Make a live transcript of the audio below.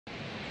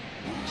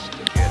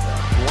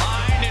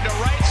Line into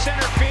right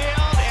center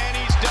field, and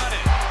he's done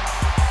it.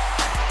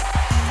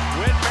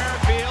 Whit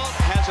Merrifield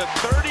has a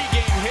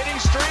 30-game hitting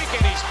streak,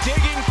 and he's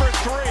digging for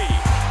 3.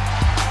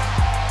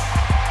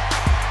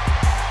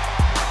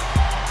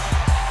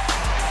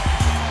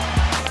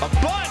 A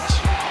bunt.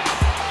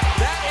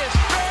 That is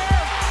fair.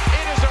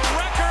 It is a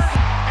record,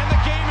 and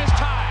the game is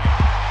tied.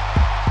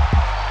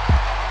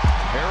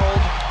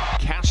 Harold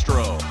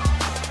Castro.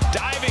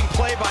 Diving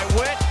play by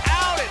Whit.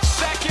 Out at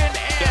second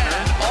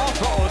and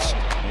almost.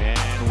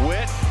 And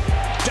Whit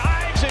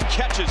dives and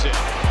catches it.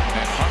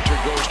 And Hunter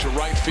goes to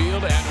right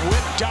field, and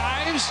Whit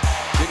dives.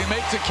 Did he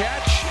make the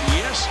catch?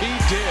 Yes, he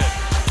did.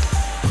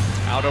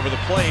 Out over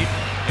the plate,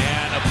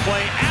 and a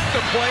play at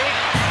the plate.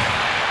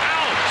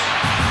 Out!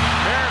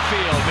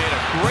 Merrifield made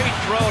a great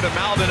throw to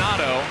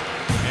Maldonado,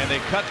 and they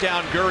cut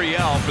down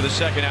Gurriel for the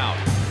second out.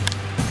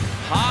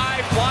 High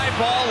fly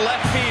ball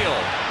left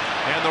field,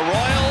 and the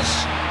Royals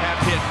have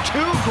hit 2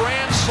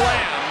 grand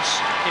slams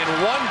in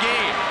 1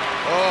 game.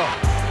 Oh,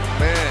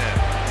 man.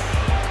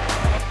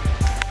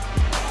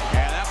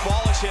 And that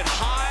ball is hit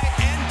high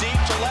and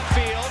deep to left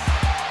field.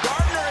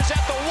 Gardner is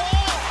at the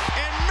wall,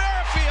 and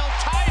Merrifield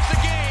ties the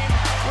game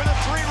with a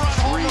 3-run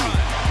home run.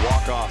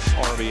 Walk-off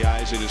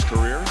RBIs in his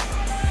career.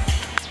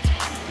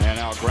 And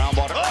now ground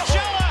ball to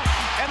Urshela,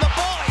 and the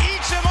ball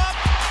eats him up,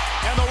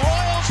 and the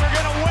Royals are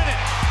going to win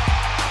it.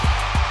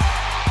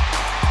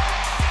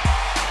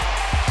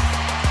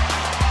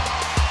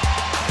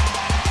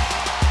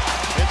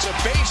 It's a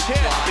base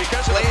hit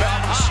because of the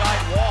on the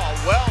side wall.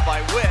 Well by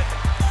Whit.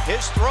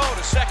 His throw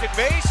to second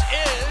base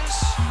is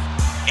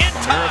in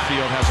time.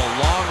 Merrifield has a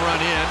long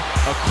run in,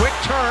 a quick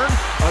turn,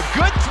 a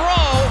good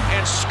throw,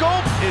 and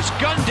Scope is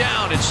gunned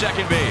down at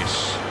second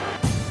base.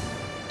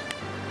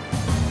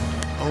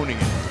 Owning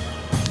it.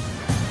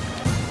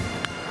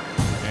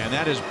 And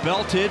that is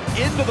belted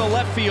into the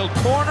left field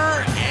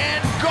corner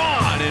and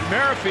gone. And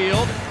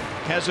Merrifield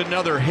has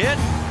another hit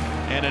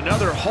and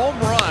another home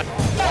run.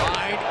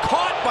 Line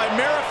caught by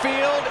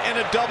Merrifield and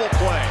a double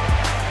play.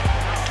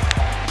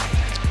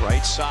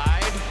 Right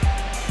side,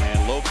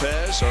 and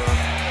Lopez, or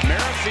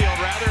Merrifield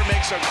rather,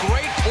 makes a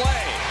great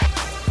play.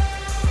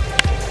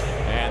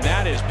 And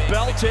that is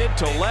belted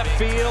to left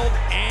field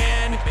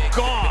and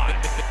gone.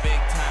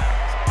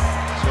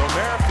 So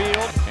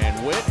Merrifield,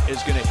 and Whit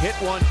is going to hit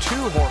one to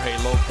Jorge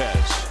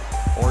Lopez,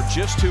 or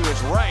just to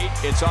his right.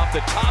 It's off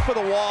the top of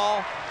the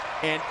wall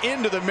and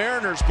into the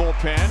Mariners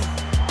bullpen.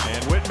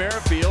 And Whit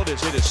Merrifield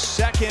has hit his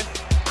 2nd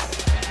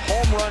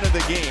home run of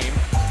the game.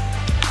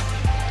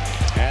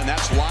 And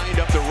that's lined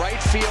up the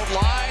right field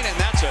line, and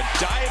that's a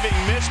diving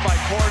miss by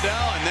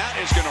Cordell, and that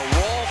is going to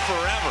roll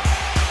forever.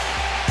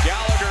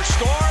 Gallagher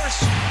scores.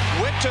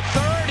 Whit to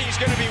third. He's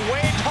going to be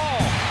way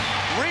tall.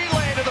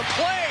 Relay to the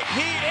plate.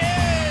 He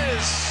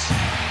is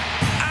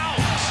out.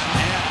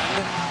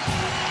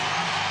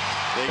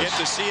 And they get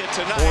to see it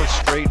tonight. 4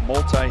 straight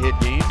multi-hit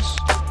games.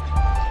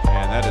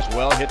 And that is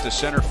well hit to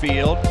center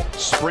field.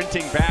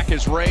 Sprinting back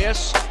is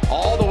Reyes.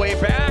 All the way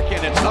back,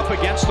 and it's up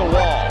against the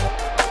wall.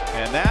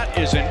 And that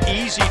is an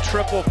easy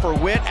triple for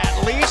Whit,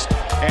 at least.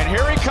 And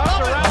here he comes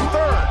around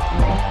third.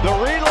 The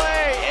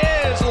relay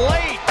is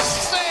late.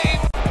 Save.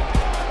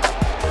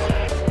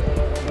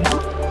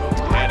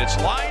 And it's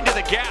lined to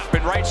the gap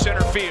in right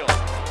center field.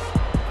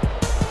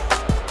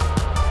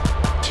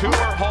 2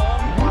 are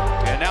home,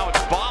 and now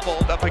it's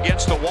bobbled up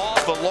against the wall.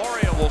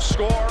 Valoria will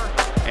score,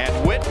 and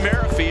Whit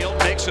Merrifield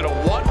makes it a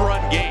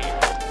 1-run game.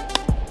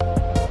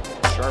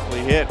 Sharply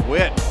hit.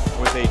 Whit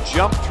with a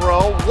jump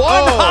throw.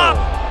 One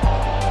hop!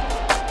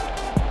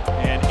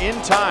 And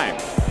in time.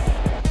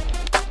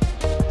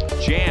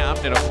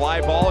 Jammed, and a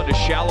fly ball into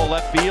shallow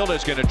left field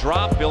is going to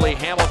drop. Billy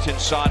Hamilton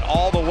saw it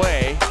all the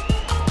way,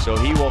 so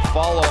he will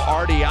follow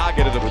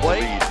Arteaga to the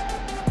plate.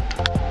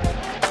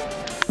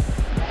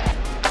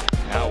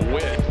 Now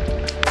Whit.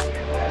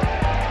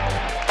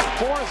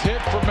 4th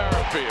hit for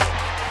Merrifield.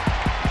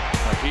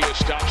 He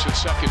stops at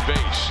second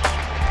base.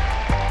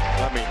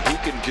 I mean, he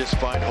can just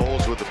find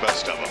holes with the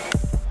best of them.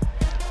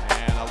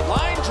 And a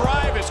line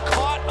drive is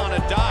caught on a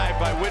dive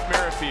by Whit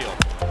Merrifield.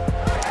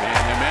 And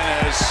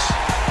Jimenez,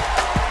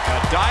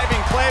 a diving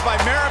play by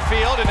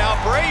Merrifield, and now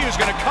Abreu's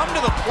going to come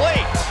to the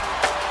plate.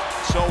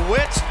 So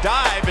Whit's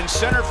dive in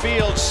center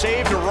field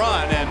saved a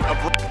run,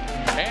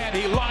 and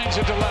he lines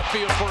it to left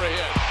field for a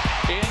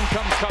hit. In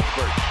comes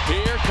Cuthbert.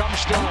 Here comes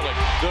Starling.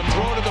 The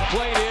throw to the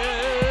plate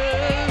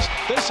is,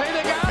 they say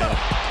they got him.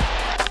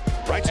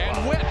 Right spot.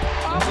 And Whit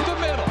up the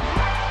middle.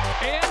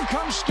 In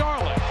comes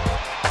Starling.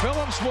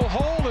 Phillips will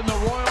hold, and the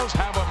Royals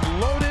have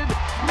him loaded,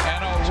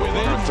 and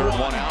within third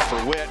one out for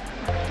Whit.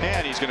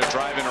 And he's going to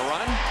drive in a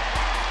run.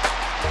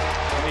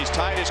 And he's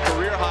tied his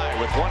career high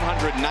with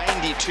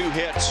 192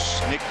 hits.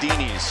 Nick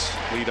Dini's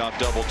leadoff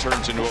double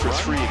turns into a run.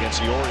 3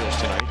 against the Orioles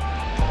tonight.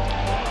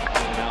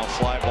 And now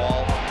fly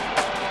ball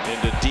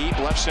into deep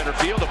left center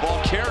field. The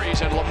ball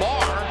carries, and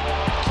Lamar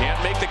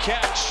can't make the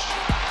catch.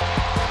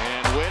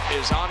 And Whit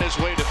is on his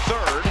way to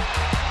third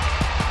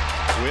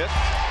with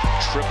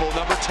triple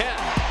number 10.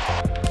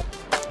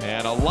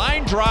 And a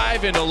line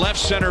drive into left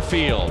center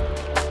field.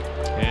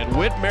 And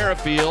Whit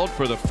Merrifield,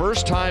 for the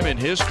first time in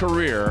his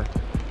career,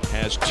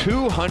 has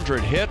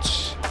 200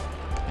 hits,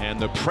 and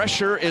the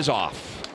pressure is off.